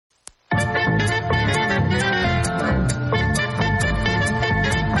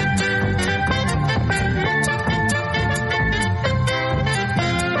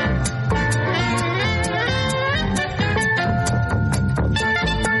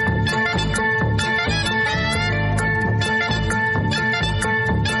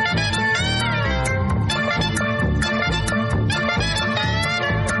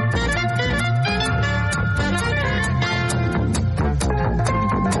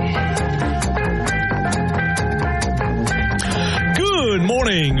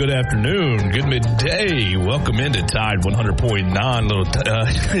afternoon, good midday. Welcome into Tide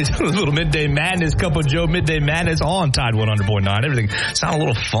 100.9. Little midday madness, Cup of Joe midday madness on Tide 100.9. Everything sounds a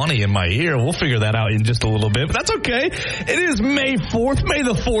little funny in my ear. We'll figure that out in just a little bit, but that's okay. It is May 4th. May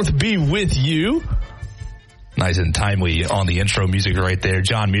the 4th be with you. Nice and timely on the intro music right there.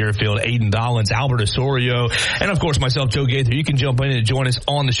 John Muirfield, Aiden Dollins, Albert Osorio, and of course myself, Joe Gaither. You can jump in and join us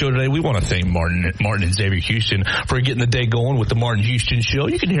on the show today. We want to thank Martin and Xavier Houston for getting the day going with the Martin Houston Show.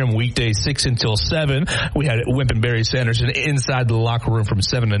 You can hear him weekdays 6 until 7. We had Wimp and Barry Sanderson inside the locker room from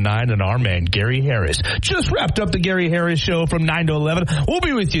 7 to 9, and our man Gary Harris just wrapped up the Gary Harris Show from 9 to 11. We'll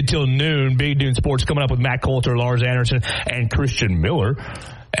be with you till noon. Big Noon Sports coming up with Matt Coulter, Lars Anderson, and Christian Miller.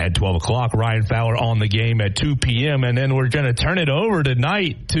 At 12 o'clock, Ryan Fowler on the game at 2 p.m. And then we're going to turn it over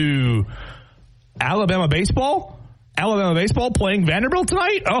tonight to Alabama baseball. Alabama baseball playing Vanderbilt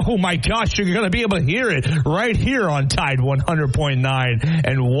tonight? Oh, my gosh, you're going to be able to hear it right here on Tide 100.9.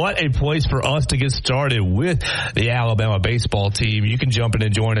 And what a place for us to get started with the Alabama baseball team. You can jump in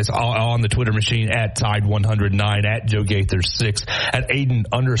and join us on the Twitter machine at Tide 109, at Joe Gaither 6, at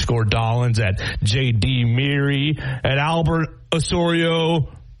Aiden_Dollins, at JD Meary, at Albert Osorio.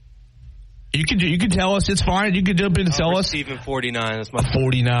 You can tell us it's fine. You can jump in and tell us. Steven 49. That's my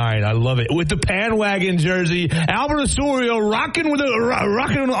 49. I love it. With the Pan Wagon jersey, Albert Osorio rocking on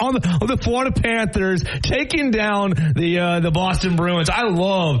the Florida Panthers, taking down the Boston Bruins. I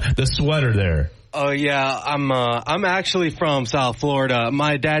love the sweater there. Oh yeah, I'm actually from South Florida.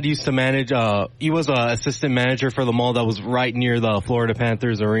 My dad used to manage. He was an assistant manager for the mall that was right near the Florida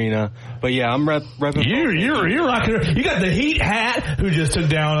Panthers arena. But yeah, I'm repping. You're rocking. You got the Heat hat, who just took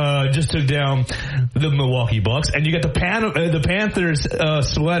down the Milwaukee Bucks, and you got the Panthers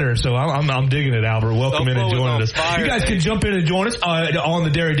sweater. So I'm digging it, Albert. Welcome in and joining us. You guys can jump in and join us on the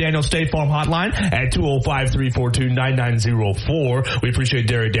Derry Daniel State Farm Hotline at 205-342-9904. We appreciate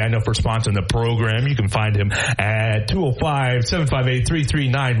Derry Daniel for sponsoring the program. You can find him at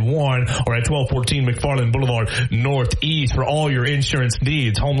 205-758-3391 or at 1214 McFarland Boulevard Northeast for all your insurance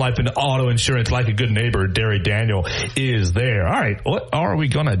needs. Home life and auto insurance, like a good neighbor, Derry Daniel is there. All right, what are we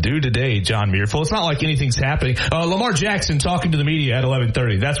going to do today, John Muirfield? It's not like anything's happening. Lamar Jackson talking to the media at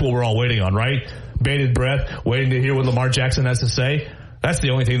 11:30. That's what we're all waiting on, right? Bated breath, waiting to hear what Lamar Jackson has to say. That's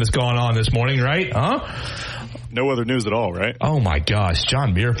the only thing that's going on this morning, right? Huh? No other news at all, right? Oh my gosh,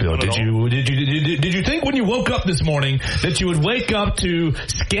 John Muirfield, did you think when you woke up this morning that you would wake up to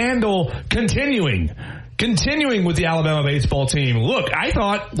scandal continuing with the Alabama baseball team? Look, I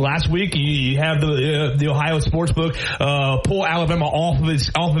thought last week you have the Ohio Sportsbook pull Alabama off of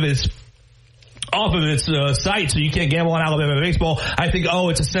its site, so you can't gamble on Alabama baseball. I think,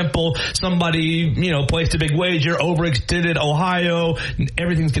 it's a simple, somebody, placed a big wager, overextended Ohio,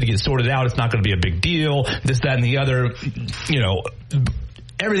 everything's going to get sorted out. It's not going to be a big deal. This, that, and the other,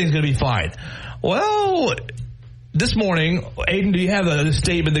 everything's going to be fine. Well, this morning, Aiden, do you have the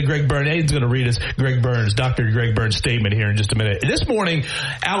statement that Greg Burns? Aiden's going to read us Dr. Greg Burns' statement here in just a minute. This morning,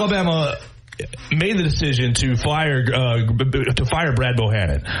 Alabama made the decision to fire Brad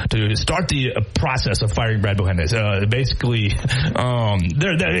Bohannon, to start the process of firing Brad Bohannon. Basically,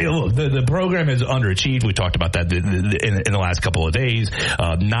 the program has underachieved. We talked about that in the last couple of days.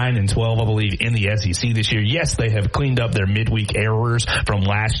 9-12, I believe, in the SEC this year. Yes, they have cleaned up their midweek errors from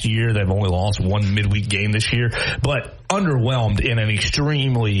last year. They've only lost one midweek game this year, but underwhelmed in an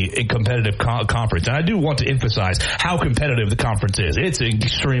extremely competitive conference. And I do want to emphasize how competitive the conference is. It's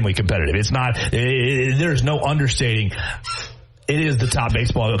extremely competitive. It's not, there's no understating. It is the top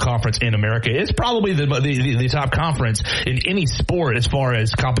baseball conference in America. It's probably the top conference in any sport as far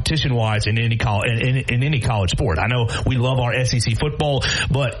as competition-wise in any college sport. I know we love our SEC football,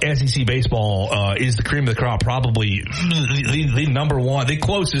 but SEC baseball is the cream of the crop, probably the number one, the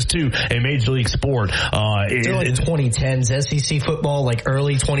closest to a major league sport. They're like 2010s SEC football, like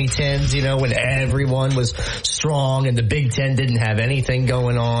early 2010s, when everyone was strong and the Big Ten didn't have anything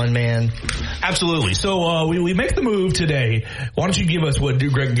going on, man. Absolutely. So we make the move today. Why don't you give us what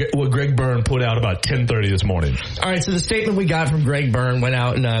Greg Byrne put out about 10:30 this morning? All right, so the statement we got from Greg Byrne went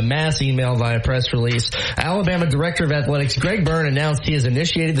out in a mass email via press release. Alabama Director of Athletics Greg Byrne announced he has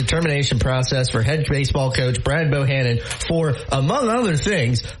initiated the termination process for head baseball coach Brad Bohannon for, among other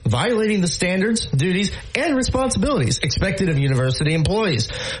things, violating the standards, duties, and responsibilities expected of university employees.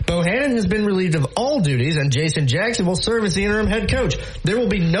 Bohannon has been relieved of all duties, and Jason Jackson will serve as the interim head coach. There will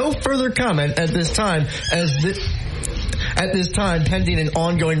be no further comment at this time as at this time pending an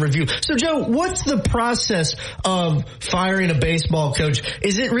ongoing review. So, Joe, what's the process of firing a baseball coach?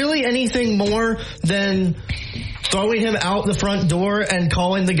 Is it really anything more than throwing him out the front door and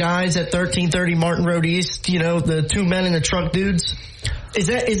calling the guys at 1330 Martin Road East, the two men in the truck dudes?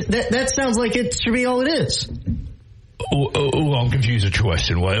 That sounds like it should be all it is. I'm confused with your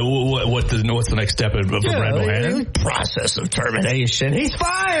question. What's the next step for Brad Bohannon? Process of termination. He's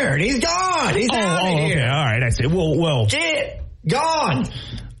fired. He's gone. He's out of here. Okay, all right. I see. Well. Shit. Gone.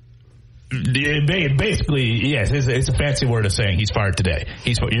 Basically, yes, it's a fancy word of saying he's fired today.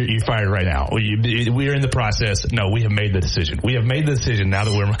 You're fired right now. We are in the process. No, we have made the decision. We have made the decision now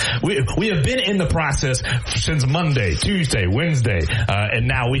that we have been in the process since Monday, Tuesday, Wednesday, and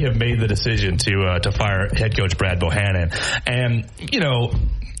now we have made the decision to fire head coach Brad Bohannon. And,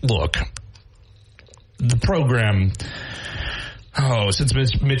 look, the program.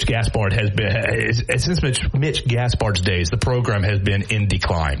 Since Mitch Gaspard since Mitch Gaspard's days, the program has been in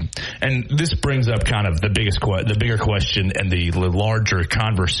decline, and this brings up kind of the bigger question and the larger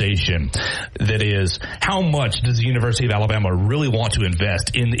conversation. That is, how much does the University of Alabama really want to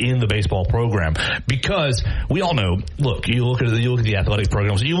invest in the baseball program? Because we all know, look, you look at the athletic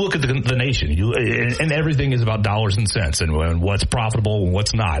programs, you look at the nation, and everything is about dollars and cents and what's profitable and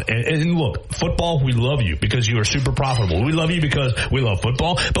what's not. And look, football, we love you because you are super profitable. We love you because we love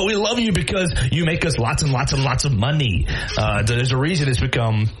football, but we love you because you make us lots and lots and lots of money. There's a reason it's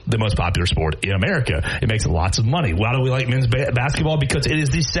become the most popular sport in America. It makes lots of money. Why do we like men's basketball? Because it is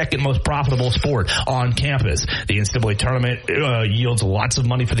the second most profitable sport on campus. The NCAA tournament yields lots of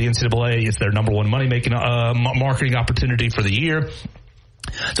money for the NCAA. It's their number one money-making marketing opportunity for the year.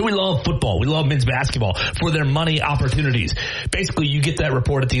 So we love football. We love men's basketball for their money opportunities. Basically, you get that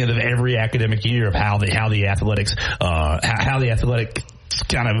report at the end of every academic year of how the athletics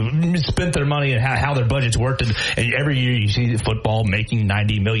kind of spent their money and how their budgets worked. And every year you see football making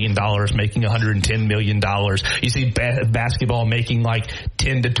 $90 million, making $110 million. You see basketball making like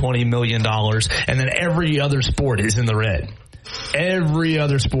 $10 to $20 million. And then every other sport is in the red. Every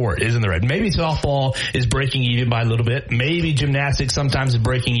other sport is in the red. Maybe softball is breaking even by a little bit. Maybe gymnastics sometimes is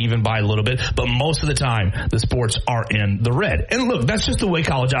breaking even by a little bit. But most of the time, the sports are in the red. And look, that's just the way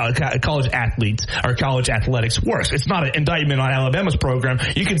college athletes or college athletics works. It's not an indictment on Alabama's program.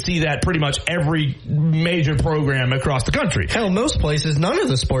 You can see that pretty much every major program across the country. Hell, most places, none of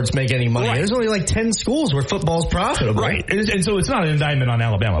the sports make any money. Right. There's only like 10 schools where football's profitable. Right. And so it's not an indictment on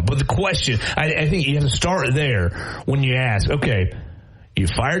Alabama. But the question, I think you have to start there when you ask, okay, you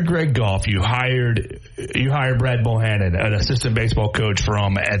fired Greg Goff, you hired Brad Bohannon, an assistant baseball coach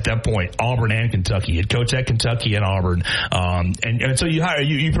from, at that point, Auburn and Kentucky. He'd coached at Kentucky and Auburn. And so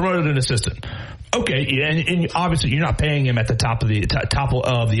you promoted an assistant. Okay, and obviously you're not paying him at the top of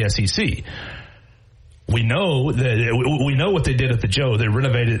the SEC. We know what they did at the Joe. They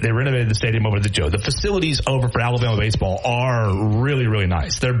renovated the stadium over at the Joe. The facilities over for Alabama baseball are really, really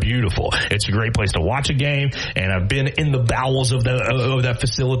nice. They're beautiful. It's a great place to watch a game, and I've been in the bowels of that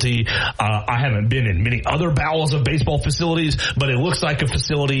facility. I haven't been in many other bowels of baseball facilities, but it looks like a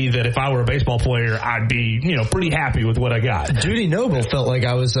facility that if I were a baseball player, I'd be, pretty happy with what I got. Dudy Noble felt like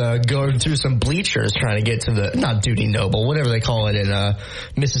I was going through some bleachers trying to get to not Dudy Noble, whatever they call it in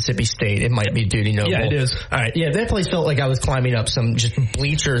Mississippi State. It might be Dudy Noble. Yeah, it is. All right, yeah, that place felt like I was climbing up some just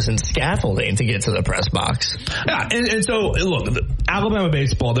bleachers and scaffolding to get to the press box. Yeah, and so, look, Alabama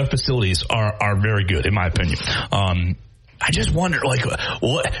baseball, their facilities are very good, in my opinion. I just wonder,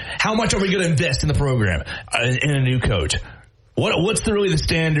 how much are we going to invest in the program, in a new coach? What's really the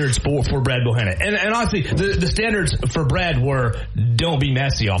standards for Brad Bohannon? And honestly, the standards for Brad were, don't be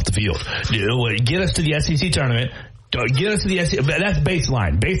messy off the field. Get us to the SEC tournament. Get us to the SEC. That's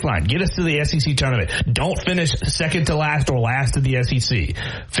baseline. Get us to the SEC tournament. Don't finish second to last or last to the SEC.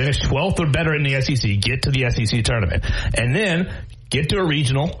 Finish 12th or better in the SEC. Get to the SEC tournament. And then get to a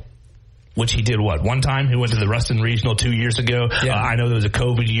regional, which he did one time? He went to the Ruston Regional 2 years ago. Yeah. I know there was a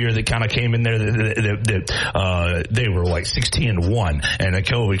COVID year that kind of came in there that they were like 16-1 and the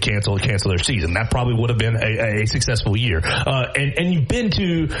COVID canceled their season. That probably would have been a successful year. And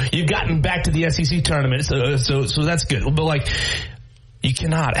you've gotten back to the SEC tournament. So that's good. But you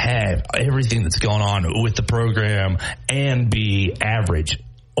cannot have everything that's going on with the program and be average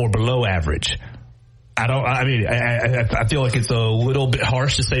or below average. I feel like it's a little bit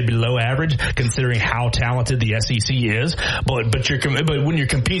harsh to say below average, considering how talented the SEC is. But when you're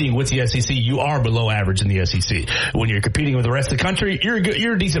competing with the SEC, you are below average in the SEC. When you're competing with the rest of the country,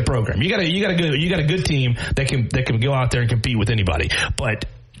 you're a decent program. You got a good team that can go out there and compete with anybody. But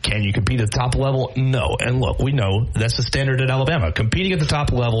Can you compete at the top level? No. And look, we know that's the standard at Alabama. Competing at the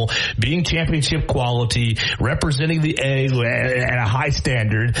top level, being championship quality, representing the A at a high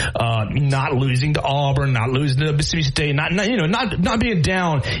standard, not losing to Auburn, not losing to Mississippi State, not being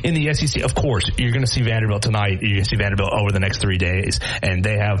down in the SEC. Of course, you're going to see Vanderbilt tonight. You're going to see Vanderbilt over the next 3 days, and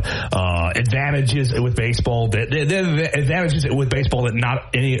they have advantages with baseball. They have advantages with baseball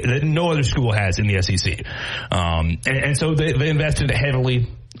that no other school has in the SEC. And so they invested heavily.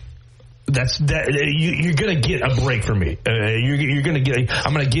 You're going to get a break from me. You're going to get.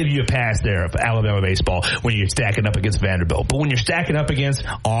 I'm going to give you a pass there for Alabama baseball when you're stacking up against Vanderbilt. But when you're stacking up against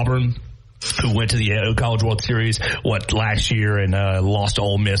Auburn, who went to the College World Series last year and lost to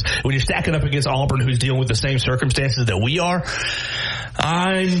Ole Miss, when you're stacking up against Auburn, who's dealing with the same circumstances that we are,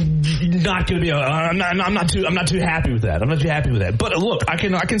 I'm not going to be. I'm not too happy with that. I'm not too happy with that. But look, I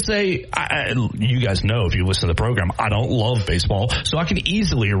can say, you guys know if you listen to the program, I don't love baseball, so I can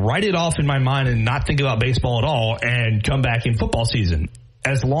easily write it off in my mind and not think about baseball at all, and come back in football season.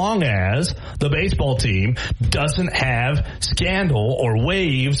 As long as the baseball team doesn't have scandal or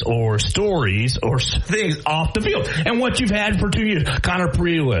waves or stories or things off the field. And what you've had for 2 years, Connor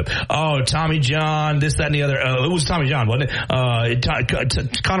Prelip, Tommy John, this, that, and the other. It was Tommy John, wasn't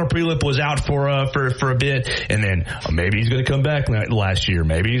it? Connor Prelip was out for a bit, and then maybe he's going to come back last year.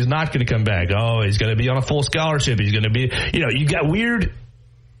 Maybe he's not going to come back. He's going to be on a full scholarship. He's going to be, you got weird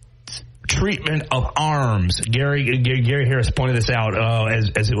treatment of arms. Gary Harris pointed this out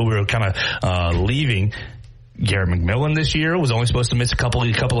as we were kind of leaving. Garrett McMillan this year was only supposed to miss a couple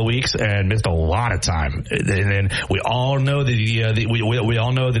of weeks and missed a lot of time. And then we all know that we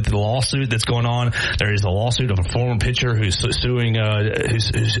all know that the lawsuit that's going on. There is a lawsuit of a former pitcher who's suing Brad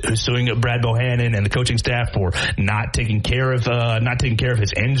Bohannon and the coaching staff for not taking care of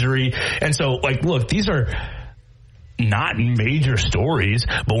his injury. And so, look, these are not major stories,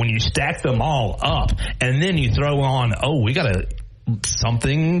 but when you stack them all up and then you throw on,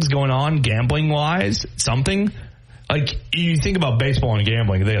 something's going on gambling wise, something. You think about baseball and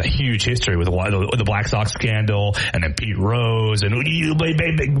gambling, they have a huge history with the Black Sox scandal and then Pete Rose. And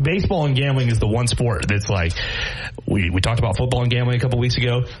baseball and gambling is the one sport that's we talked about football and gambling a couple weeks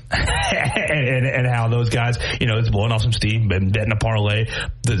ago and how those guys, it's blowing off some steam, betting a parlay.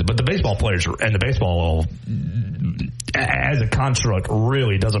 But the baseball players and the baseball as a construct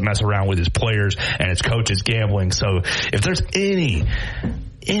really doesn't mess around with his players and its coaches gambling. So if there's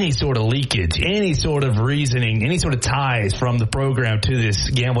any sort of leakage, any sort of reasoning, any sort of ties from the program to this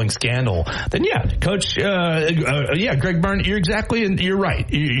gambling scandal, then Coach, Greg Byrne, you're right.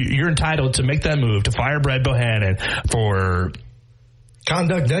 You're entitled to make that move to fire Brad Bohannon for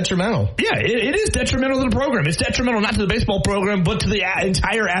conduct detrimental. Yeah, it is detrimental to the program. It's detrimental not to the baseball program, but to the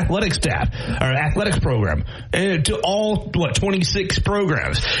entire athletic staff or athletics program, and to all 26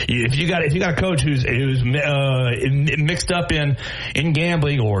 programs. If you got a coach who's mixed up in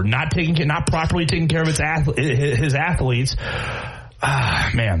gambling or not properly taking care of his athletes,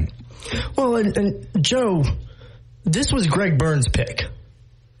 man. Well, and Joe, this was Greg Byrne's pick,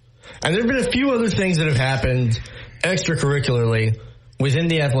 and there have been a few other things that have happened extracurricularly within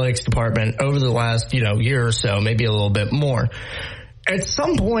the athletics department over the last, year or so, maybe a little bit more. At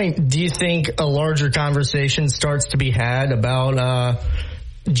some point, do you think a larger conversation starts to be had about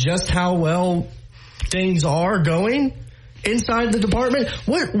just how well things are going inside the department?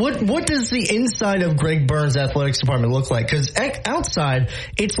 What does the inside of Greg Byrne's athletics department look like? Because outside,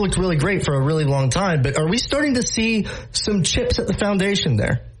 it's looked really great for a really long time, but are we starting to see some chips at the foundation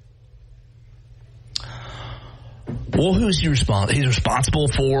there? Well, who's he responsible? He's responsible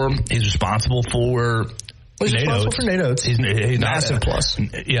for He's responsible for Nate Oates. He's massive plus.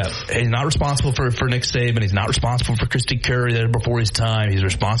 Yeah, he's not responsible for Nick Saban. He's not responsible for Christy Curry there before his time. He's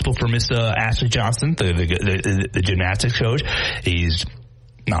responsible for Miss Ashley Johnson, the gymnastics coach. He's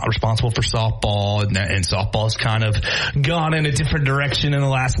not responsible for softball, and softball's kind of gone in a different direction in the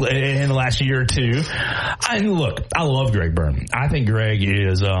last year or two. And look, I love Greg Byrne. I think Greg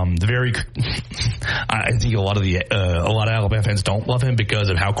is I think a lot of Alabama fans don't love him because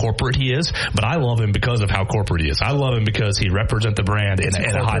of how corporate he is, but I love him because of how corporate he is. I love him because he represents the brand at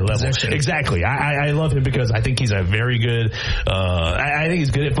a high level. Position. Exactly. I love him because I think he's a very good. I think he's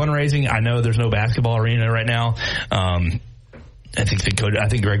good at fundraising. I know there's no basketball arena right now. I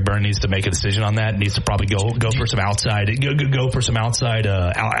think Greg Byrne needs to make a decision on that. Needs to probably go for some outside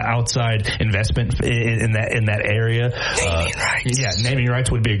investment in that area. Naming rights. Yeah, naming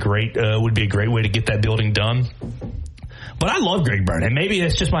rights would be a great way to get that building done. But I love Greg Byrne, and maybe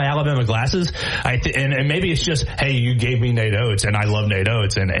it's just my Alabama glasses. And maybe it's just, hey, you gave me Nate Oates, and I love Nate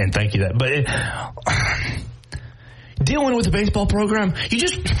Oates, and thank you that. But dealing with the baseball program, you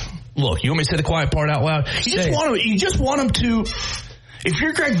just look. You want me to say the quiet part out loud? You just want them to. If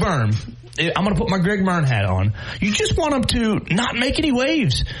you're Greg Byrne, I'm going to put my Greg Byrne hat on. You just want them to not make any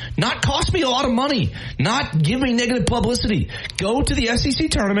waves, not cost me a lot of money, not give me negative publicity. Go to the SEC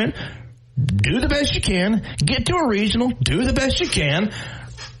tournament, do the best you can, get to a regional, do the best you can,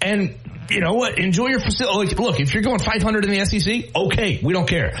 and you know what? Enjoy your facility. Look, if you're going 500 in the SEC, okay, we don't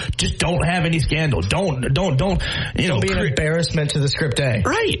care. Just don't have any scandal. Don't be an embarrassment to the Script A.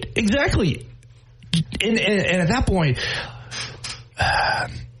 Right, exactly. And at that point,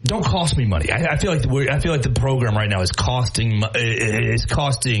 don't cost me money. I feel like the program right now is costing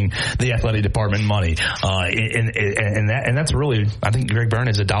the athletic department money, and that's really, I think Greg Byrne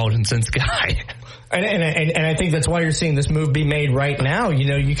is a dollars and cents guy. And I think that's why you're seeing this move be made right now. You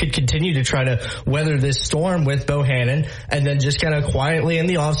know, you could continue to try to weather this storm with Bohannon and then just kind of quietly in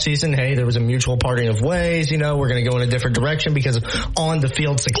the offseason, hey, there was a mutual parting of ways. You know, we're going to go in a different direction because of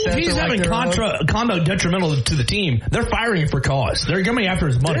on-the-field success. Well, if he's having conduct detrimental to the team, they're firing him for cause. They're coming after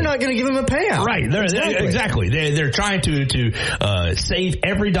his money. They're not going to give him a payout. Right. Exactly. They're trying to save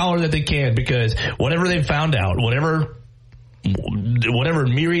every dollar that they can because whatever they've found out, whatever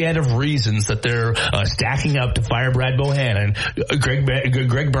myriad of reasons that they're stacking up to fire Brad Bohannon,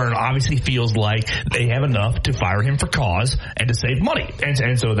 Greg Byrne obviously feels like they have enough to fire him for cause and to save money,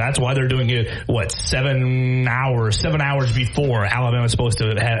 and so that's why they're doing it. 7 hours before Alabama's supposed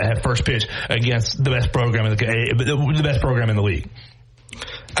to have first pitch against the best program in the league.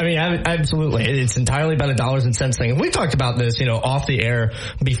 I mean, absolutely. It's entirely about a dollars and cents thing. And we talked about this, off the air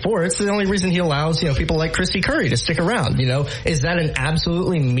before. It's the only reason he allows, people like Christy Curry to stick around. Is that an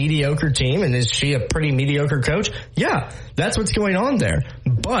absolutely mediocre team? And is she a pretty mediocre coach? Yeah, that's what's going on there.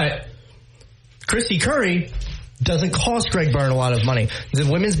 But Christy Curry doesn't cost Greg Byrne a lot of money. The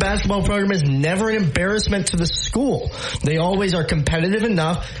women's basketball program is never an embarrassment to the school. They always are competitive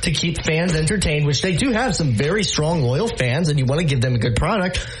enough to keep fans entertained, which they do have some very strong, loyal fans, and you want to give them a good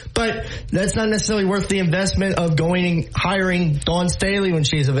product. But that's not necessarily worth the investment of going and hiring Dawn Staley when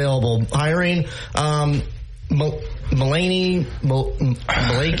she's available, hiring Mulkey,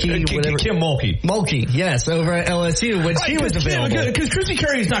 whatever. Kim Mulkey, yes, over at LSU when she was available. Because Christy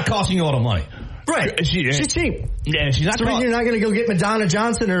Curry is not costing you a lot of money. Right. She's cheap. Yeah, she's not. So you're not going to go get Madonna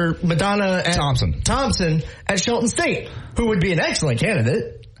Johnson or Madonna Thompson at Shelton State, who would be an excellent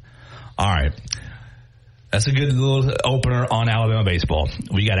candidate. All right. That's a good little opener on Alabama baseball.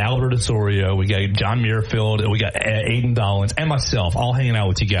 We got Albert Osorio, we got John Muirfield, we got Aiden Dollins, and myself all hanging out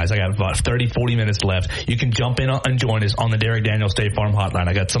with you guys. I got about 30, 40 minutes left. You can jump in and join us on the Derek Daniels State Farm Hotline.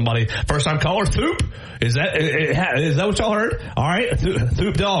 I got somebody, first-time caller, Thoop. Is that what y'all heard? All right,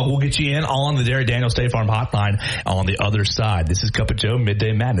 Thoop Dog, we'll get you in on the Derek Daniels State Farm Hotline on the other side. This is Cup of Joe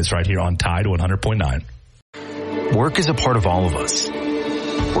Midday Madness right here on Tide 100.9. Work is a part of all of us.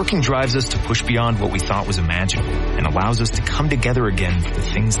 Working drives us to push beyond what we thought was imaginable and allows us to come together again for the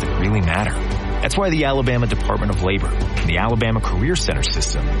things that really matter. That's why the Alabama Department of Labor and the Alabama Career Center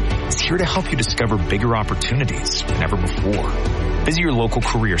system is here to help you discover bigger opportunities than ever before. Visit your local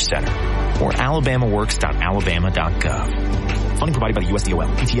career center or alabamaworks.alabama.gov. Funding provided by the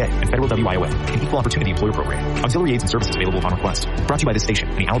USDOL, PTA, and Federal WIOL, an Equal Opportunity Employer Program. Auxiliary aids and services available upon request. Brought to you by this station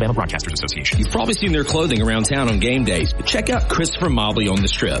and the Alabama Broadcasters Association. You've probably seen their clothing around town on game days, but check out Christopher Mobley on the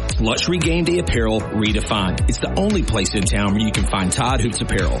Strip. Luxury game day apparel redefined. It's the only place in town where you can find Todd Hoops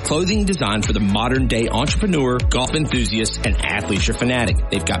apparel. Clothing designed for the modern day entrepreneur, golf enthusiast, and athleisure fanatic.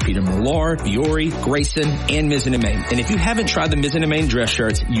 They've got Peter Millar, Fiore, Grayson, and Mizzen & Main. And if you haven't tried the Mizzen & Main dress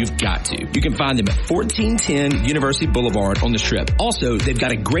shirts, you've got to. You can find them at 1410 University Boulevard on the Strip. Also, they've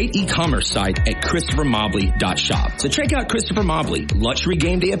got a great e-commerce site at ChristopherMobley.shop. So check out Christopher Mobley, luxury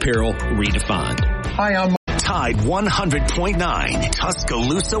game day apparel redefined. Hi, I'm Tide 100.9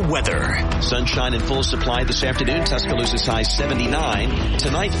 Tuscaloosa weather. Sunshine in full supply this afternoon. Tuscaloosa's high 79.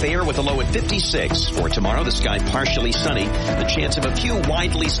 Tonight fair with a low at 56. For tomorrow, the sky partially sunny. The chance of a few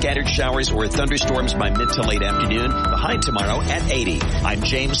widely scattered showers or thunderstorms by mid to late afternoon. The high tomorrow at 80. I'm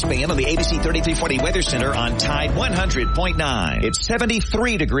James Spann on the ABC 3340 Weather Center on Tide 100.9. It's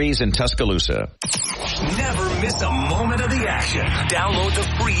 73 degrees in Tuscaloosa. Never miss a moment of the action. Download the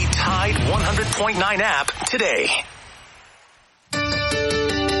free Tide 100.9 app today.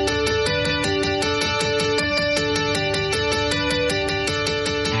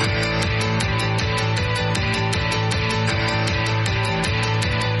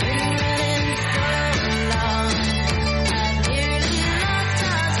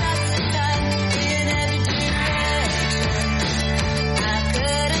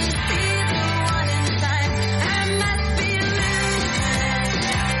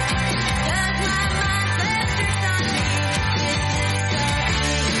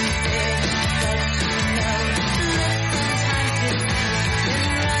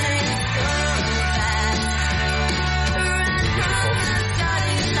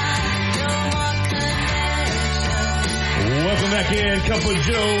 again. Cup of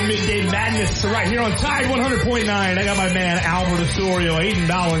Joe, Midday Madness, right here on Tide 100.9. I got my man Albert Osorio, Aiden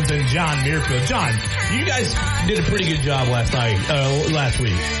Dollins, and John Muirfield. John, you guys did a pretty good job last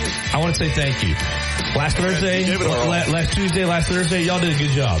week. I want to say thank you. Last Thursday, last Tuesday, last Thursday, y'all did a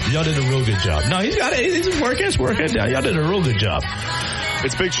good job. Y'all did a real good job. No, he's working. It's working. Y'all did a real good job.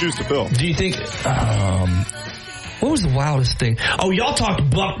 It's big shoes to fill. Do you think, what was the wildest thing? Oh, y'all talked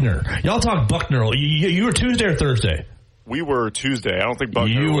Buckner. You were Tuesday or Thursday? We were Tuesday. I don't think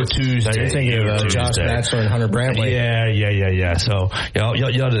Buckner. You were Tuesday. You're thinking of Josh Batchelor and Hunter Bramley. Yeah. So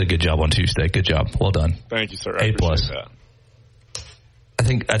y'all did a good job on Tuesday. Good job. Well done. Thank you, sir. A+. I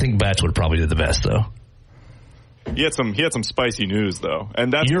think Batchelor probably did the best though. He had some spicy news though,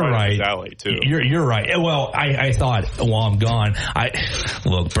 and that's you're right. His alley too. You're right. Well, I thought while I'm gone,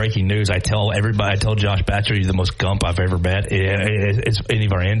 look, breaking news. I tell everybody. I told Josh Batchelor he's the most gump I've ever met. It's any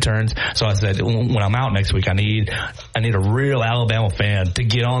of our interns. So I said when I'm out next week, I need a real Alabama fan to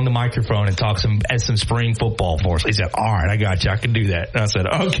get on the microphone and talk some spring football for us. He said, "All right, I got you. I can do that." And I said,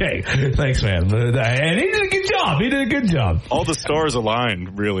 "Okay, thanks, man." And he did a good job. All the stars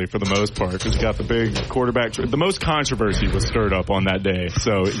aligned, really, for the most part, because you got the big quarterback. The most controversy was stirred up on that day,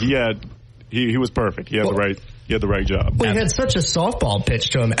 so he was perfect. He had the right job. Well, he had such a softball pitch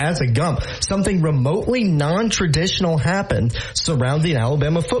to him as a gump. Something remotely non-traditional happened surrounding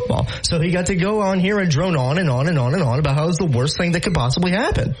Alabama football. So he got to go on here and drone on and on and on and on about how it was the worst thing that could possibly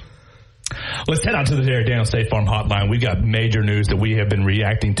happen. Let's head out to the Derek Daniels State Farm Hotline. We've got major news that we have been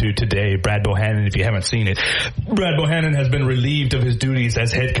reacting to today. Brad Bohannon, if you haven't seen it, Brad Bohannon has been relieved of his duties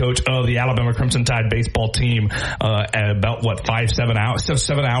as head coach of the Alabama Crimson Tide baseball team at about, 7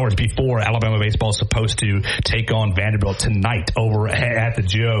 hours before Alabama baseball is supposed to take on Vanderbilt tonight over at the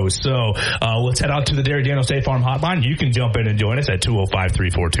Joes. So let's head out to the Derek Daniels State Farm Hotline. You can jump in and join us at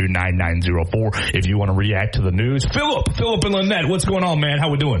 205-342-9904 if you want to react to the news. Philip and Lynette, what's going on, man? How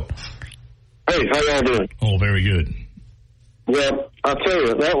we doing? Hey, how y'all doing? Oh, very good. Well, I tell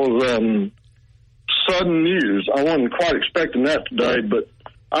you, that was sudden news. I wasn't quite expecting that today, but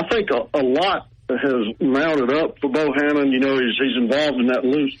I think a lot has mounted up for Bohannon. You know, he's involved in that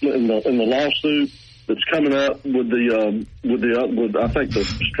in the lawsuit that's coming up with I think the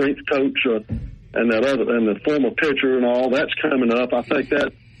strength coach and the former pitcher and all that's coming up. I think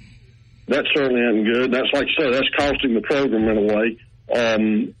that certainly isn't good. That's like you said, that's costing the program in a way.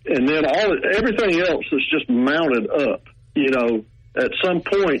 And then everything else that's just mounted up, you know, at some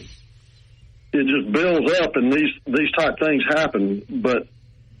point it just builds up and these type things happen. But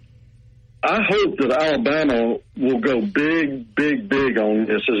I hope that Alabama will go big on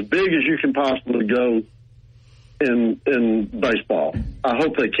this, as big as you can possibly go in baseball. I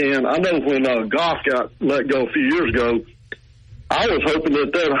hope they can. I know when Goff got let go a few years ago, I was hoping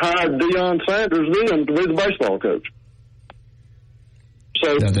that they'd hire Deion Sanders then to be the baseball coach. So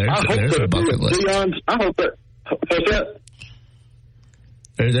I hope that what's that?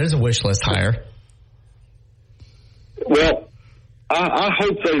 There's a wish list hire. Well, I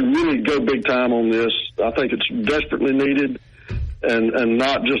hope they really go big time on this. I think it's desperately needed and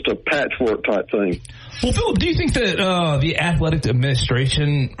not just a patchwork type thing. Well, Philip, do you think that the athletic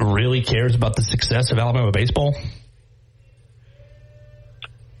administration really cares about the success of Alabama baseball?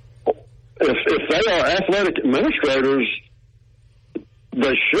 If they are athletic administrators,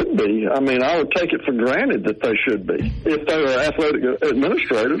 they should be. I mean, I would take it for granted that they should be. If they are athletic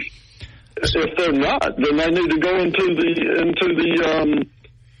administrators, if they're not, then they need to go into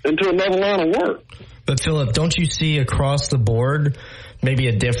another line of work. But Philip, don't you see across the board maybe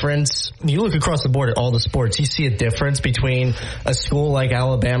a difference? You look across the board at all the sports, you see a difference between a school like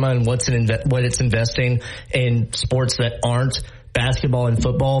Alabama and what it's investing in sports that aren't basketball and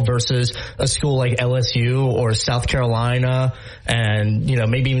football versus a school like LSU or South Carolina and, you know,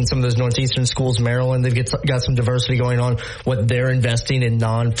 maybe even some of those Northeastern schools, Maryland, they've got some diversity going on, what they're investing in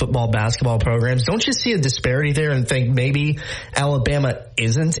non-football basketball programs. Don't you see a disparity there and think maybe Alabama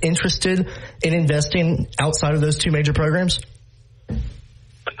isn't interested in investing outside of those two major programs?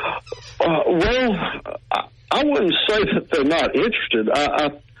 Well, I wouldn't say that they're not interested.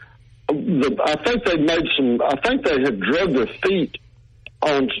 I think they have dragged their feet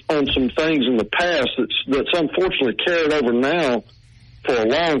on some things in the past that's unfortunately carried over now for a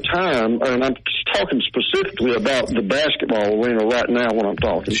long time. And I'm talking specifically about the basketball arena right now when I'm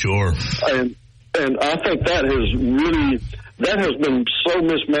talking. Sure. And I think that has been so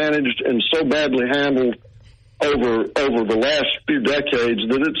mismanaged and so badly handled over the last few decades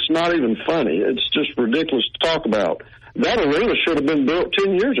that it's not even funny. It's just ridiculous to talk about. That arena should have been built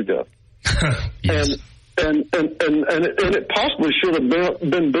 10 years ago. Yes. and it possibly should have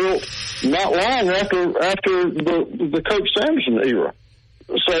been built not long after the Coach Sanderson era.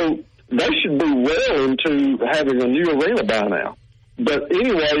 So they should be well into having a new arena by now. But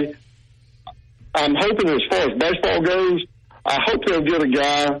anyway, I'm hoping as far as baseball goes, I hope they'll get a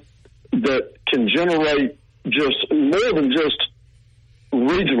guy that can generate just more than just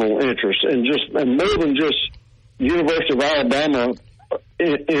regional interest and more than just University of Alabama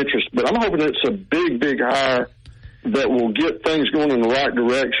interest. But I'm hoping it's a big hire that will get things going in the right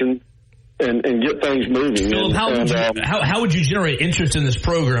direction and get things moving. Philip, how would you generate interest in this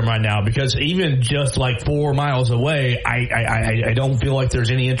program right now? Because even just like 4 miles away, I don't feel like there's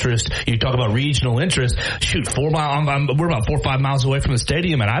any interest. You talk about regional interest. Shoot, 4 miles. We're about 4 or 5 miles away from the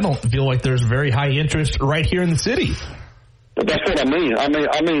stadium, and I don't feel like there's very high interest right here in the city. That's what I mean. I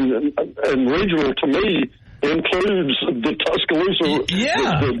mean, and regional to me includes the Tuscaloosa,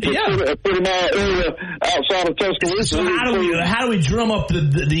 the 30-mile area outside of Tuscaloosa. So how do we drum up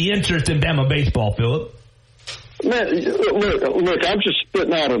the interest in Bama baseball, Philip? Man, look, I'm just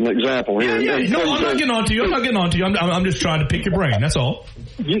spitting out an example here. No, I'm not getting on to you. I'm just trying to pick your brain. That's all.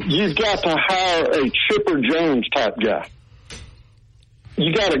 You've got to hire a Chipper Jones type guy.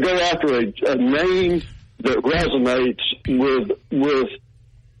 You got to go after a name that resonates with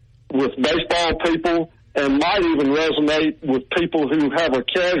baseball people, and might even resonate with people who have a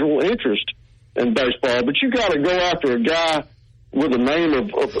casual interest in baseball. But you got to go after a guy with a name of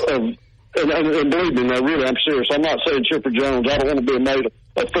and believe me, now really, I'm serious. I'm not saying Chipper Jones. I don't want to be made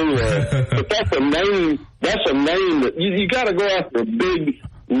a fool of. But that's a name. That's a name that you got to go after a big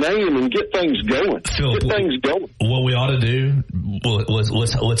name and get things going. Phil, what we ought to do,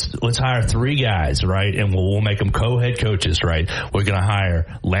 let's hire 3 guys, right? And we'll make them co-head coaches, right? We're going to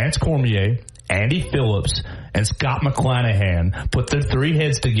hire Lance Cormier, Andy Phillips, and Scott McClanahan. Put their 3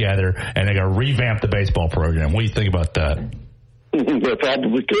 heads together, and they're going to revamp the baseball program. What do you think about that? They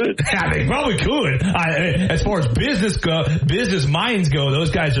probably could. They probably could. As far as business minds go,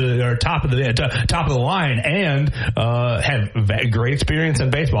 those guys are top of the line and have great experience in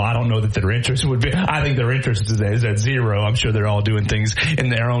baseball. I don't know that their interest would be. I think their interest is at zero. I'm sure they're all doing things in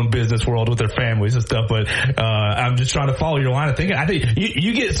their own business world with their families and stuff. But I'm just trying to follow your line of thinking. I think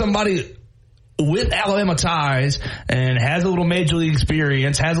you get somebody with Alabama ties and has a little major league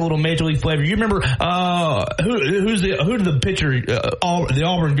experience, has a little major league flavor. You remember who did the pitcher?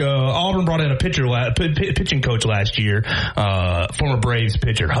 Auburn brought in a pitching coach last year, former Braves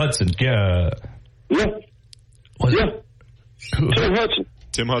pitcher Hudson. Tim Hudson.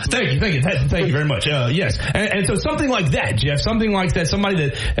 Tim Hudson. Thank you very much. Yes. And so something like that, Jeff, something like that, somebody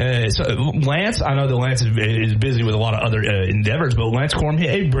that, Lance, I know that Lance is busy with a lot of other endeavors, but Lance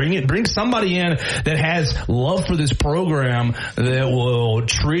Cormier, bring somebody in that has love for this program that will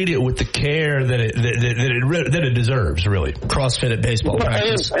treat it with the care that it deserves, really. CrossFit at baseball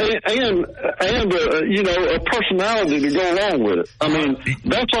practice. And a personality to go along with it. I mean,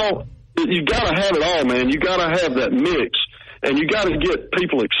 that's all. You got to have it all, man. You got to have that mix. And you got to get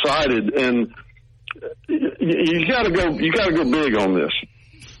people excited, and you got to go big on this.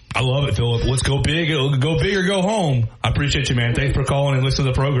 I love it, Philip. Let's go big. Go big or go home. I appreciate you, man. Thanks for calling and listening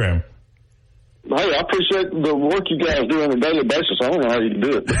to the program. Hey, I appreciate the work you guys do on a daily basis. I don't know how you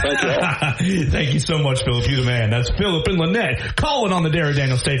do it, but thank you all. Thank you so much, Philip. You the man. That's Philip and Lynette calling on the Derek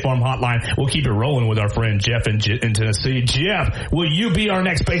Daniels State Farm Hotline. We'll keep it rolling with our friend Jeff in Tennessee. Jeff, will you be our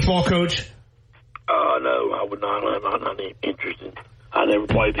next baseball coach? No, I would not. I'm not interested. I never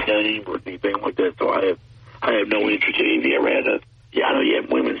played the game or anything like that, so I have no interest in it. If you ever had I know you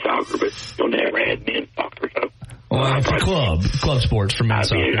have women's soccer, but you never had men's soccer. So, well, it's club sports for men's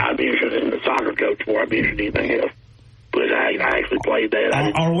soccer. I'd be interested in the soccer coach before I'd be interested in anything else. But I actually played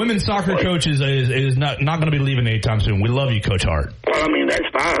that. Our women's soccer coach is not going to be leaving anytime soon. We love you, Coach Hart. Well, I mean, that's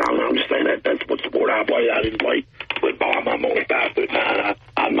fine. I'm just saying that's what sport I played. I didn't play football. I'm only 5'9".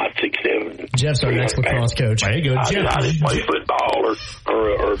 I'm not 6'7". Jeff's our next lacrosse coach. There you go, Jeff. I didn't play football or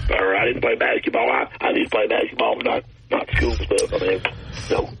I didn't play basketball. I did play basketball, but not school stuff. I mean,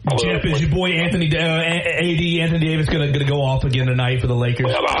 so Jeff, is your boy Anthony Davis going to go off again tonight for the Lakers?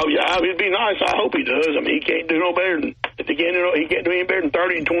 Well, it'd be nice. I hope he does. I mean, he can't do no better than he can't do any better than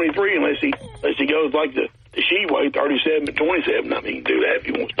 30 and 23 unless he goes like the Sheway 37 and 27. I mean, he can do that if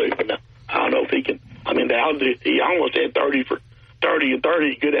he wants to. But I don't know if he can. I mean, he almost had 30 and 30.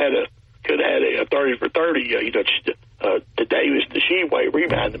 He could have had a 30 for 30. The Davis, the Sheway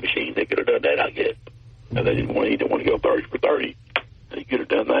rebounding machine. They could have done that, I guess. And he didn't want to go 30 for 30. He could have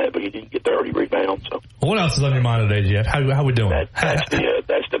done that, but he didn't get 30 rebounds. So. What else is on your mind today, Jeff? How we doing? That's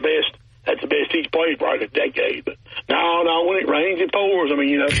the best. That's the best he's played for in a decade. But No, when it rains, it pours. I mean,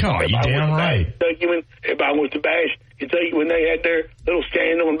 you damn right. Everybody wants to bash Kentucky when they had their little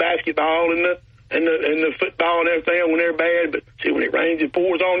scandal in basketball and the football and everything when they're bad. But see, when it rains, it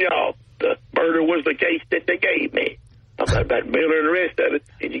pours on y'all. The murder was the case that they gave me. About Miller and the rest of it.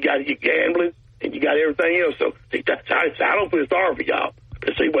 And you got your gambling and you got everything else. So I don't feel sorry for y'all.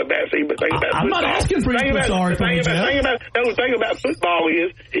 But think about I'm not asking for you to feel sorry for me, Jeff. The thing about football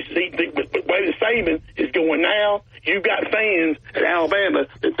is the way the Saban is going now, you've got fans at Alabama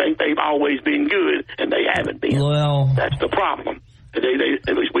that think they've always been good, and they haven't been. Well, that's the problem. At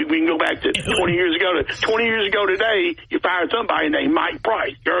least we can go back to 20 years ago. 20 years ago today, you fired somebody named Mike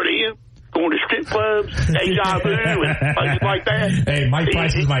Price. You heard of him? Going to strip clubs, Deja Vu, and places like that. Hey, Mike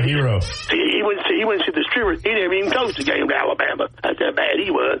Price is my hero. He went to the strippers. He never even coached a game to Alabama. That's how bad he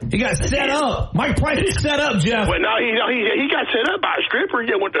was. He got set up. Mike Price is set up, Jeff. Well, no, he got set up by a stripper.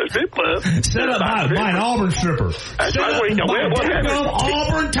 He went to a strip club. Set up by an Auburn stripper. That's right.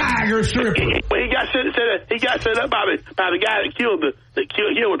 Auburn Tiger stripper. He got set up by the guy that killed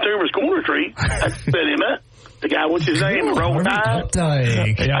Toomer's corner tree. That set him up. The guy, what's his name? Roll Tide.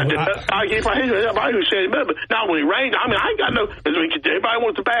 I can't find anybody who said it, but not when it rains. I mean, I ain't got no. Everybody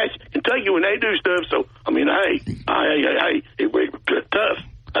wants to bash Kentucky when they do stuff. So I mean, hey, it's tough.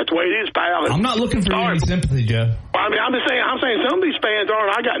 That's the way it is, pal. I'm not looking for any sympathy, Jeff. Well, I mean, I'm saying some of these fans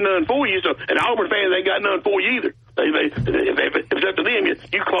aren't. I got none for you. So, and Auburn fans ain't got none for you either. If it's up to them,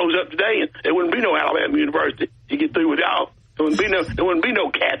 you close up today, and there wouldn't be no Alabama University. You get through with y'all. There wouldn't be no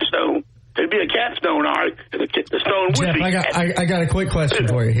capstone. There'd be a capstone, all right. The stone would Jeff, be. I got a quick question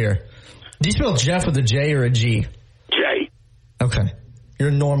for you here. Do you spell Jeff with a J or a G? J. Okay. You're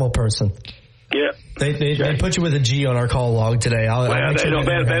a normal person. Yeah. They put you with a G on our call log today. They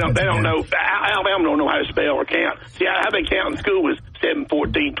don't know. Alabama don't know how to spell or count. See, how they count in school is 7,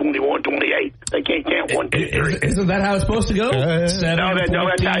 14, 21, 28. They can't count 1, 2, 3. Isn't that how it's supposed to go? 7,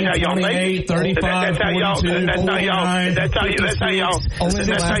 14, 28, 35, 42, 49, That's how y'all. Only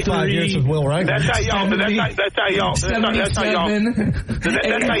the last 5 years with Will Wright. That's how y'all think it goes. That's how y'all think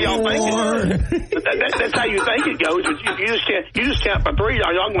it goes. You just count by 3.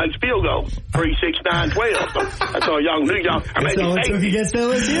 Y'all can make field goals. 3, 6, 9, 12. So that's all y'all can do. Y'all, or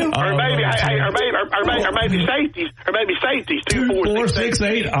maybe safeties. Or maybe safeties. 2, 4, 6,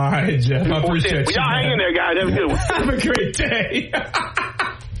 8. All right, Jeff. I appreciate you. Well, y'all hang in there, guys. Have a good one. Have a great day.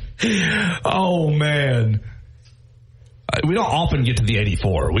 Oh, man. We don't often get to the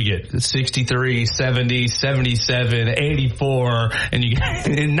 84. We get 63, 70, 77, 84, and you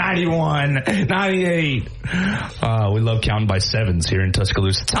get 91, 98. We love counting by sevens here in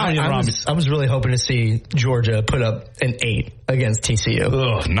Tuscaloosa. I was really hoping to see Georgia put up an 8 against TCU.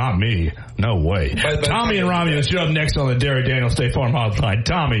 Ugh, not me. No way. Tommy and Rami will show up next on the Derry Daniels State Farm Hotline.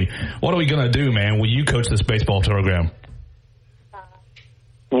 Tommy, what are we going to do, man? Will you coach this baseball program?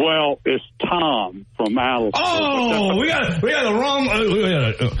 Well, it's Tom from Alabama. Oh, we got the wrong.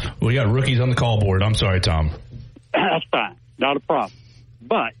 We got rookies on the call board. I'm sorry, Tom. That's fine, not a problem.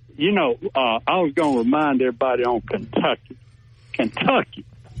 But I was going to remind everybody on Kentucky.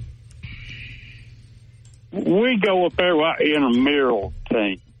 We go up there with our intramural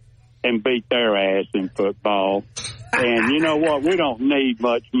team and beat their ass in football. And you know what? We don't need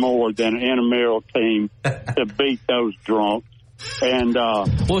much more than an intramural team to beat those drunks. And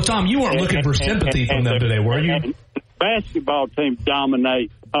well, Tom, you weren't looking for sympathy from them today, were you? The basketball team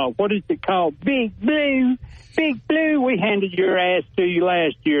dominate. What is it called? Big Blue. Big Blue. We handed your ass to you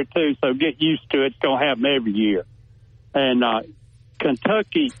last year too, so get used to it. It's going to happen every year. And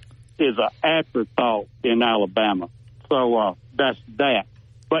Kentucky is an afterthought in Alabama, so that's that.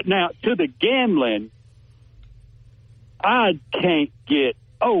 But now to the gambling, I can't get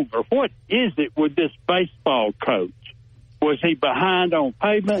over. What is it with this baseball coach? Was he behind on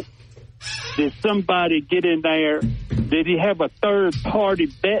payment? Did somebody get in there? Did he have a third party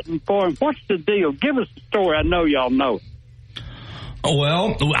betting for him? What's the deal? Give us the story. I know y'all know it.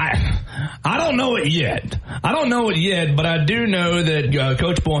 Well, I don't know it yet. But I do know that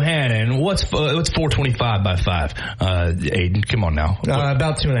Coach Bohannon, what's 425 by 5? Aiden, come on now.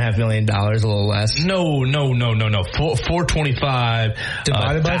 About $2.5 million, a little less. No. 425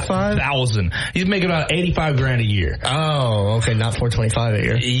 divided by 5,000. He's making about $85,000 a year. Oh, okay, not 425 a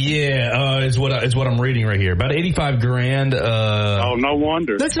year. Yeah, is what I'm reading right here. About $85,000. Oh, no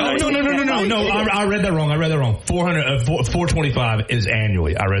wonder. No. I read that wrong. 425 is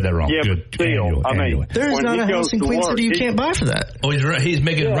annually. I read that wrong. Yeah, good. Still, annually. There's not a house in Queen City you can't buy for that. Oh, he's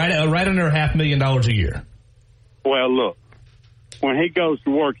making right under $500,000 a year. Well, look, when he goes to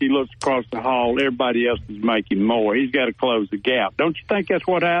work, he looks across the hall. Everybody else is making more. He's got to close the gap. Don't you think that's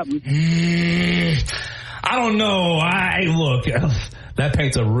what happened? I don't know. Look, that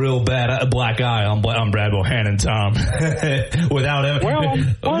paints a real bad black eye on Brad Bohannon, Tom. Without ever. Well,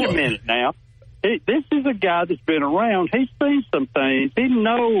 wait a minute now. This is a guy that's been around. He's seen some things. He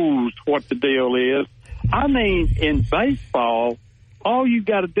knows what the deal is. I mean, in baseball, all you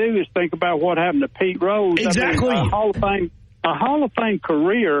got to do is think about what happened to Pete Rose. Exactly. I mean, a Hall of Fame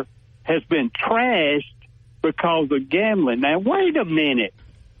career has been trashed because of gambling. Now, wait a minute.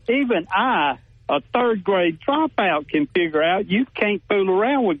 Even I, a third-grade dropout, can figure out you can't fool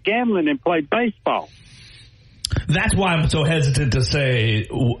around with gambling and play baseball. That's why I'm so hesitant to say,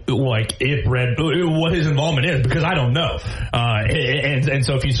 like, what his involvement is, because I don't know. And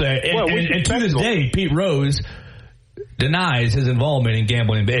so if you say, and to this day, Pete Rose denies his involvement in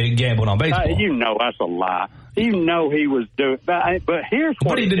gambling on baseball. You know that's a lie. You know he was doing, but here's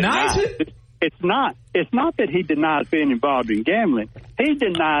what he denies it. It's not that he denies being involved in gambling. He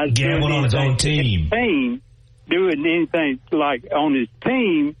denies gambling on his own team, doing anything like on his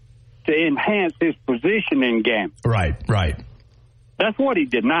team to enhance his position in gambling. Right. That's what he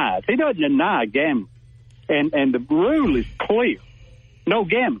denies. He doesn't deny gambling, and the rule is clear: no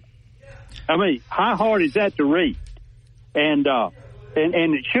gambling. I mean, how hard is that to read? And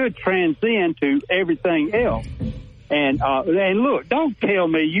it should transcend to everything else. And look, don't tell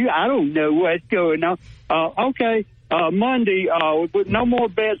me I don't know what's going on. Okay, Monday, no more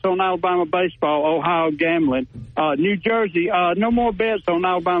bets on Alabama baseball, Ohio gambling. New Jersey, no more bets on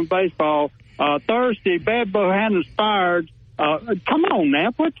Alabama baseball. Thursday, Brad Bohannon's fired. Come on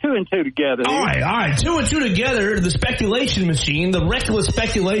now, put 2 and 2 together. All right, 2 and 2 together, the speculation machine, the reckless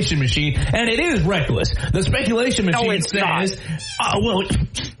speculation machine, and it is reckless. The speculation machine says,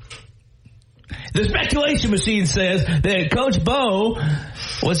 the speculation machine says that Coach Bo,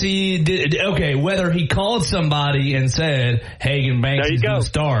 whether he called somebody and said, Hagen Banks is going to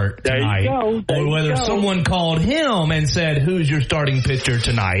start tonight, or whether someone called him and said, who's your starting pitcher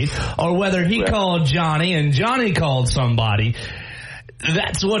tonight, or whether he called Johnny and Johnny called somebody.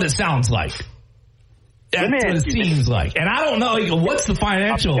 That's what it sounds like. That's what it seems like. And I don't know, what's the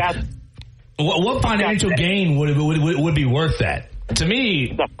financial, what financial gain would be worth that? To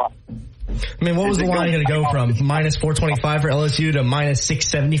me, I mean, what was the line going to go from minus 425 for LSU to minus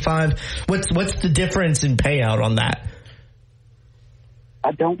 675? What's the difference in payout on that?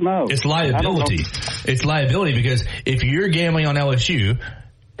 I don't know. It's liability. It's liability because if you're gambling on LSU,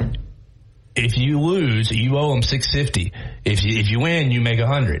 if you lose, you owe them $650. If you win, you make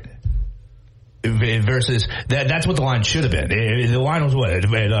 $100. Versus that's what the line should have been. The line was what at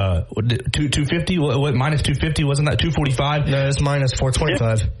 250? What minus 250? Wasn't that 245? No, it's minus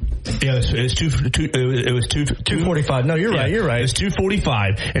 425. Yeah, it was 245. No, you're right. You're right. It's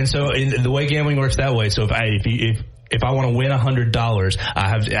 245. And so the way gambling works that way. So if I want to win $100,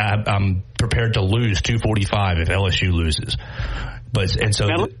 I'm prepared to lose 245 if LSU loses. And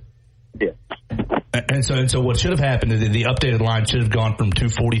so what should have happened is the updated line should have gone from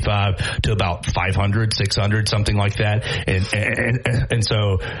 245 to about 500, 600, something like that. And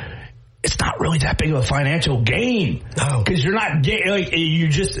so it's not really that big of a financial gain. No. Because you're not,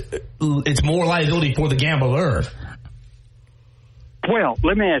 it's more liability for the gambler. Well,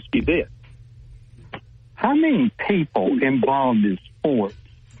 let me ask you this. How many people involved in sports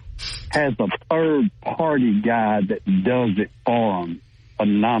has a third party guy that does it for them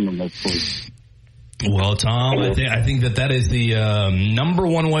anonymously? Well, Tom, I think that is the number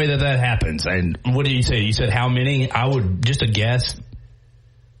one way that happens. And what do you say? You said how many? I would guess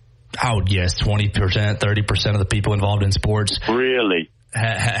 20%, 30% of the people involved in sports really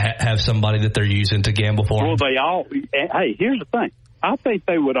have somebody that they're using to gamble for. Well, they all. Hey, here's the thing. I think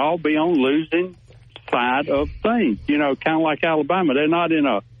they would all be on losing side of things. You know, kind of like Alabama. They're not in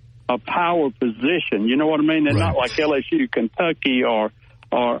a power position. You know what I mean? They're not like LSU, Kentucky, or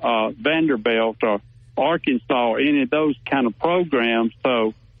Vanderbilt or Arkansas or any of those kind of programs.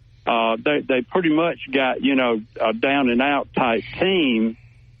 So they pretty much got, a down and out type team.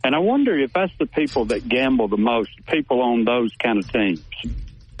 And I wonder if that's the people that gamble the most, people on those kind of teams.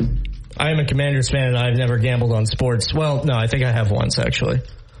 I am a Commanders fan, and I've never gambled on sports. Well, no, I think I have once, actually.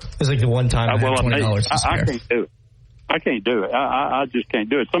 It was like the one time I had $20 to spare. I can't do it. I can't do it. I just can't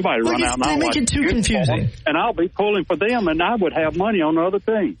do it. Somebody run out and they make it too confusing. And I'll be pulling for them, and I would have money on the other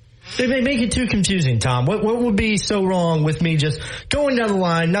team. They make it too confusing, Tom. What would be so wrong with me just going down the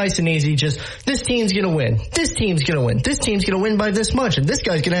line, nice and easy, just this team's going to win, this team's going to win, this team's going to win by this much, and this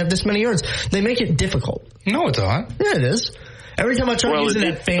guy's going to have this many yards. They make it difficult. No, it's not. Yeah, it is. Every time I try using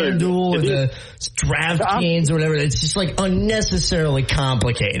that FanDuel or the DraftKings or whatever, it's just like unnecessarily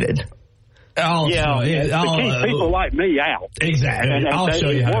complicated. to keep people like me out. Exactly. I'll show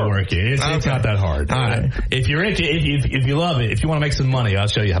you how to work it. It's not that hard. All right. If you're into it, if you love it, if you want to make some money, I'll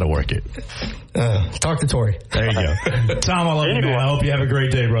show you how to work it. Talk to Tori. There you go. Tom, I love you, man. I hope you have a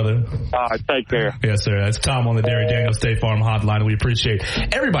great day, brother. Take care. Yes, sir. That's Tom on the Derek Daniels State Farm Hotline. We appreciate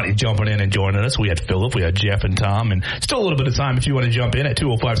everybody jumping in and joining us. We had Philip, we had Jeff and Tom, and still a little bit of time if you want to jump in at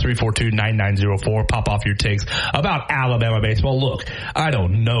 205-342-9904. Pop off your takes about Alabama baseball. Look, I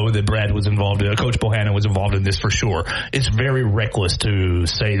don't know that Brad was involved in it. Coach Bohannon was involved in this for sure. It's very reckless to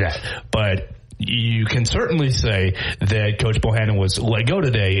say that, but you can certainly say that Coach Bohannon was let go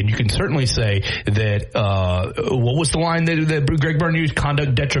today, and you can certainly say that, what was the line that Greg Byrne used?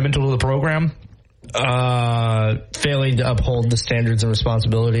 Conduct detrimental to the program? Failing to uphold the standards and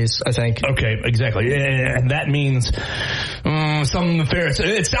responsibilities, I think. Okay, exactly. And that means some nefarious,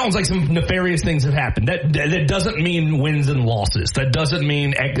 it sounds like some nefarious things have happened. That doesn't mean wins and losses. That doesn't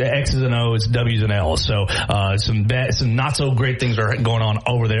mean X's and O's, W's and L's. So some not so great things are going on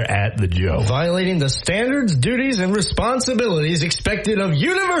over there at the Joe. Violating the standards, duties, and responsibilities expected of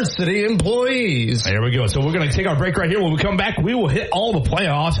university employees. There we go. So we're going to take our break right here. When we come back, we will hit all the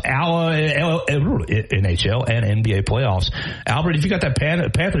playoffs. NHL and NBA playoffs. Albert, if you got that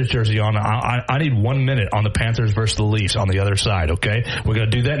Panthers jersey on, I need 1 minute on the Panthers versus the Leafs on the other side, okay? We're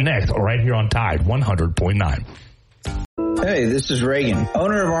going to do that next right here on Tide 100.9. Hey, this is Reagan,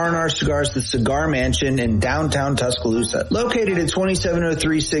 owner of R&R Cigars, the Cigar Mansion in downtown Tuscaloosa, located at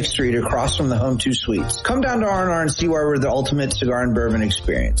 2703 6th Street across from the Home 2 Suites. Come down to R&R and see why we're the ultimate cigar and bourbon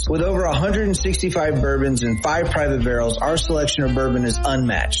experience. With over 165 bourbons and 5 private barrels, our selection of bourbon is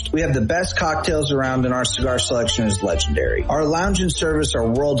unmatched. We have the best cocktails around, and our cigar selection is legendary. Our lounge and service are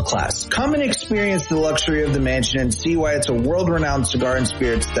world class. Come and experience the luxury of the mansion and see why it's a world-renowned cigar and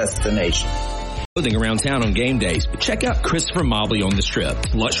spirits destination. Clothing around town on game days, but check out Christopher Mobley on the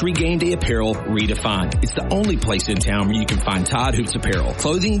Strip. Luxury game day apparel redefined. It's the only place in town where you can find Todd Hoops apparel.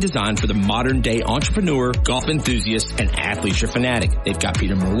 Clothing designed for the modern day entrepreneur, golf enthusiast, and athlete or fanatic. They've got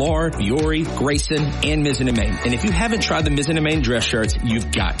Peter Millar, Fiore, Grayson, and Mizzen & Main. And if you haven't tried the Mizzen & Main dress shirts,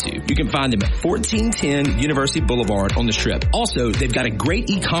 you've got to. You can find them at 1410 University Boulevard on the Strip. Also, they've got a great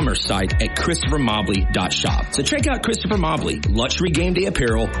e-commerce site at ChristopherMobley.shop. So check out Christopher Mobley, luxury game day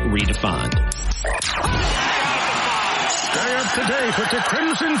apparel redefined. Stay up to date with the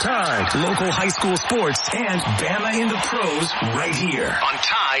Crimson Tide, local high school sports, and Bama in the pros right here on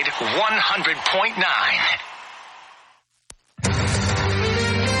Tide 100.9.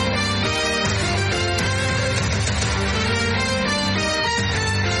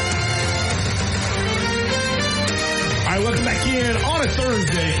 All right, welcome back in on a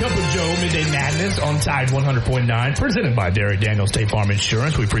Thursday. Cup of Joe, Midday Madness on Tide 100.9, presented by Derek Daniels State Farm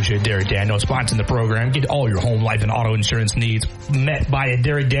Insurance. We appreciate Derek Daniels sponsoring the program. Get all your home, life, and auto insurance needs met by a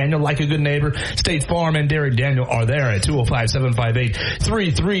Derek Daniel. Like a good neighbor, State Farm and Derek Daniel are there at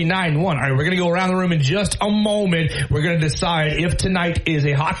 205-758-3391. All right, we're going to go around the room in just a moment. We're going to decide if tonight is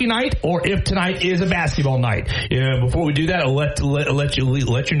a hockey night or if tonight is a basketball night. Before we do that, I'll let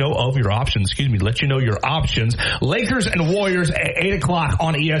you know of your options. Let you know your options. Lakers and Warriors at 8 o'clock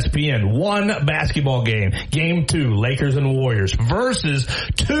on ESPN. One basketball game. Game 2, Lakers and Warriors versus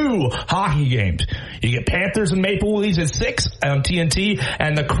 2 hockey games. You get Panthers and Maple Leafs at 6 on TNT,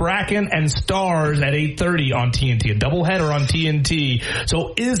 and the Kraken and Stars at 8:30 on TNT. A doubleheader on TNT.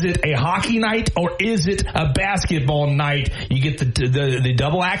 So is it a hockey night or is it a basketball night? You get the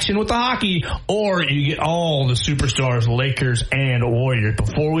double action with the hockey, or you get all the superstars, Lakers and Warriors.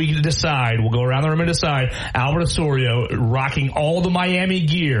 Before we decide, we'll go around the room and decide. Albert Osorio rocking all the Miami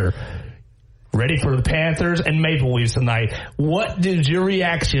gear, ready for the Panthers and Maple Leafs tonight. What is your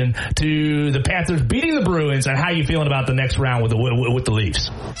reaction to the Panthers beating the Bruins, and how you feeling about the next round with the Leafs?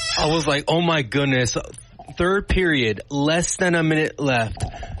 I was like, oh my goodness. Third period, less than a minute left.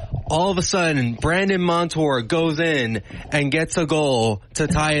 All of a sudden, Brandon Montour goes in and gets a goal to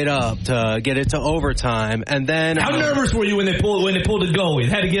tie it up, to get it to overtime. And then how nervous were you when they pulled the goalie? They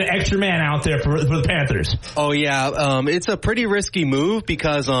had to get an extra man out there for the Panthers. Oh yeah, it's a pretty risky move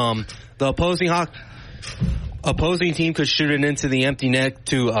because the opposing team could shoot it into the empty net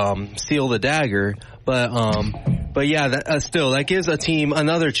to seal the dagger. But yeah, still that gives a team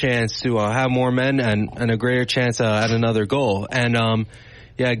another chance to have more men and a greater chance at another goal. And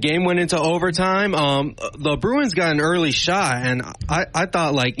yeah, game went into overtime. The Bruins got an early shot, and I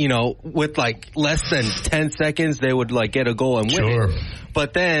thought, with less than 10 seconds, they would get a goal and win. Sure.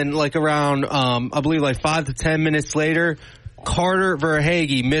 But then, around, I believe 5 to 10 minutes later, Carter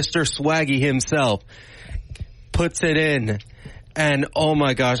Verhaeghe, Mr. Swaggy himself, puts it in. And, oh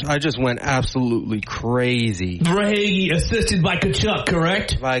my gosh, I just went absolutely crazy. Verhage assisted by Kachuk,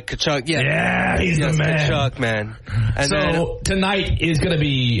 correct? By Kachuk, yeah. Yeah, he's the man. Kachuk, man. And so tonight is going to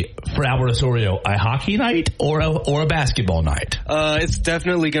be, for Albert Osorio, a hockey night or a basketball night? It's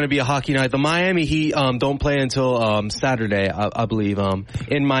definitely going to be a hockey night. The Miami Heat don't play until Saturday, I believe,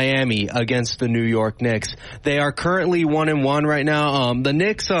 in Miami against the New York Knicks. They are currently 1-1 right now. The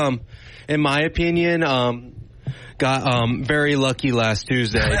Knicks, in my opinion, got very lucky last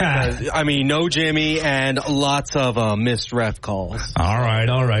Tuesday. Because, I mean, no Jimmy and lots of missed ref calls. All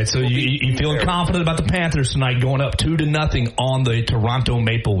right. So you feeling confident about the Panthers tonight, going up 2-0 on the Toronto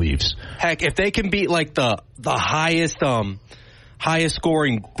Maple Leafs? Heck, if they can beat like the highest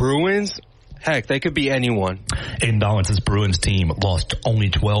scoring Bruins, heck, they could beat anyone. Aiden Dollins's Bruins team lost only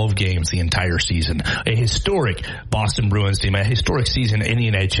 12 games the entire season. A historic Boston Bruins team, a historic season in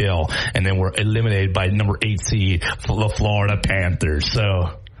the NHL, and then were eliminated by number 8 seed, the Florida Panthers.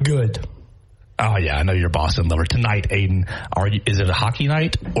 So, good. Oh, yeah, I know you're a Boston lover. Tonight, Aiden, is it a hockey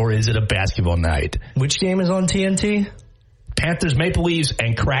night or is it a basketball night? Which game is on TNT? Panthers, Maple Leafs,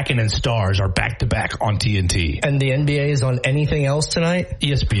 and Kraken and Stars are back-to-back on TNT. And the NBA is on anything else tonight?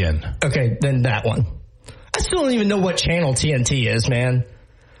 ESPN. Okay, then that one. I still don't even know what channel TNT is, man.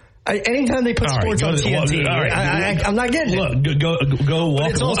 Anytime they put sports on TNT, I'm not getting it. Go walk.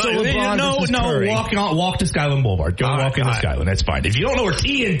 But it's also LeBron versus Curry. Walk to Skyland Boulevard. Go walk into Skyland. That's fine. If you don't know where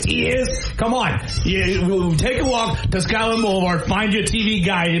TNT is, come on. Take a walk to Skyland Boulevard. Find your TV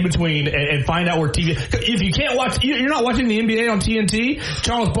guide in between and find out where TV. If you can't watch, you're not watching the NBA on TNT.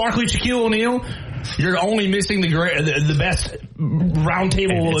 Charles Barkley, Shaquille O'Neal. You're only missing the best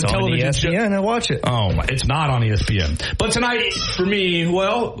roundtable television show. Yeah, and I watch it. Oh, it's not on ESPN. But tonight, for me,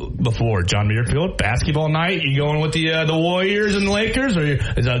 before John Muirfield, basketball night. You going with the Warriors and Lakers, or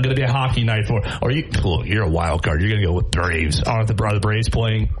is that going to be a hockey night for? Or you're a wild card. You're going to go with Braves. Are the Braves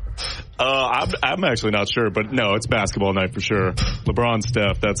playing? I'm actually not sure, but no, it's basketball night for sure. LeBron,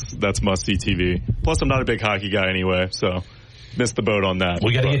 Steph, that's must-see TV. Plus, I'm not a big hockey guy anyway, so missed the boat on that.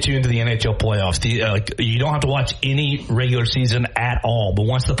 We got to get you into the NHL playoffs. You don't have to watch any regular season at all, but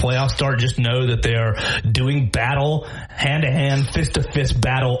once the playoffs start, just know that they're doing battle, hand-to-hand, fist-to-fist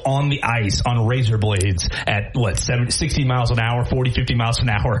battle on the ice on razor blades at, 60 miles an hour, 40, 50 miles an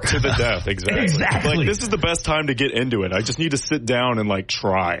hour. To the death, exactly. Exactly. Like, this is the best time to get into it. I just need to sit down and,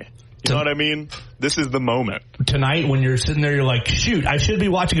 try. You know what I mean? This is the moment. Tonight, when you're sitting there, you're like, shoot, I should be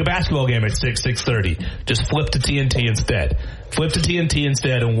watching a basketball game at 6:30. Just flip to TNT instead. Flip to TNT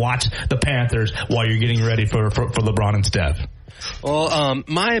instead and watch the Panthers while you're getting ready for LeBron and Steph. Well,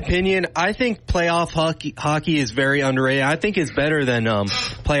 my opinion, I think playoff hockey is very underrated. I think it's better than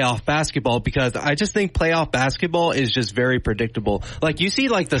playoff basketball because I just think playoff basketball is just very predictable. Like, you see,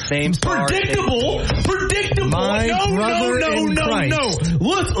 the same star. Predictable? My brother in Christ.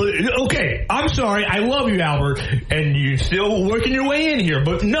 Look, okay, I'm sorry. I love you, Albert, and you're still working your way in here,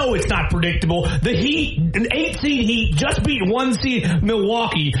 but no, it's not predictable. The Heat, an 8-seed Heat, just beat 1-seed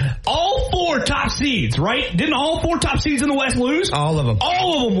Milwaukee. All 4 top seeds, right? Didn't all 4 top seeds in the West lose? All of them.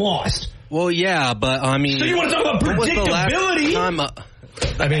 All of them lost. Well, yeah, but I mean, so you want to talk about predictability?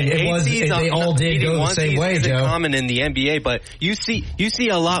 I mean, they all did go the same way, Joe. Common in the NBA, but you see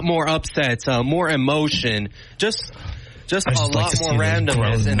a lot more upsets, more emotion, just a lot more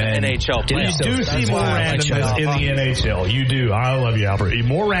randomness in the NHL playoffs. You do see more randomness in the NHL. You do. I love you, Albert.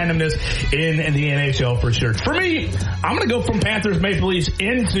 More randomness in the NHL for sure. For me, I'm going to go from Panthers, Maple Leafs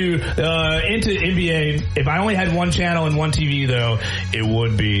into NBA. If I only had one channel and one TV, though, it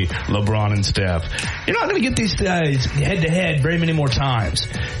would be LeBron and Steph. You're not going to get these guys head-to-head very many more times.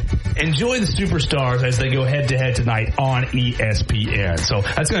 Enjoy the superstars as they go head-to-head tonight on ESPN. So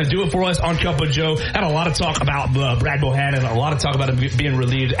that's going to do it for us on Cup of Joe. Had a lot of talk about Brad Bohannon, a lot of talk about him being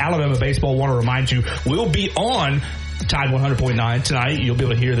relieved. Alabama baseball, want to remind you, will be on Tide 100.9 tonight. You'll be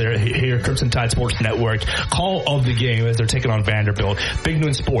able to hear Crimson Tide Sports Network call of the game as they're taking on Vanderbilt. Big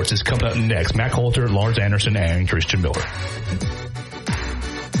Noon Sports is coming up next. Matt Coulter, Lars Anderson, and Christian Miller.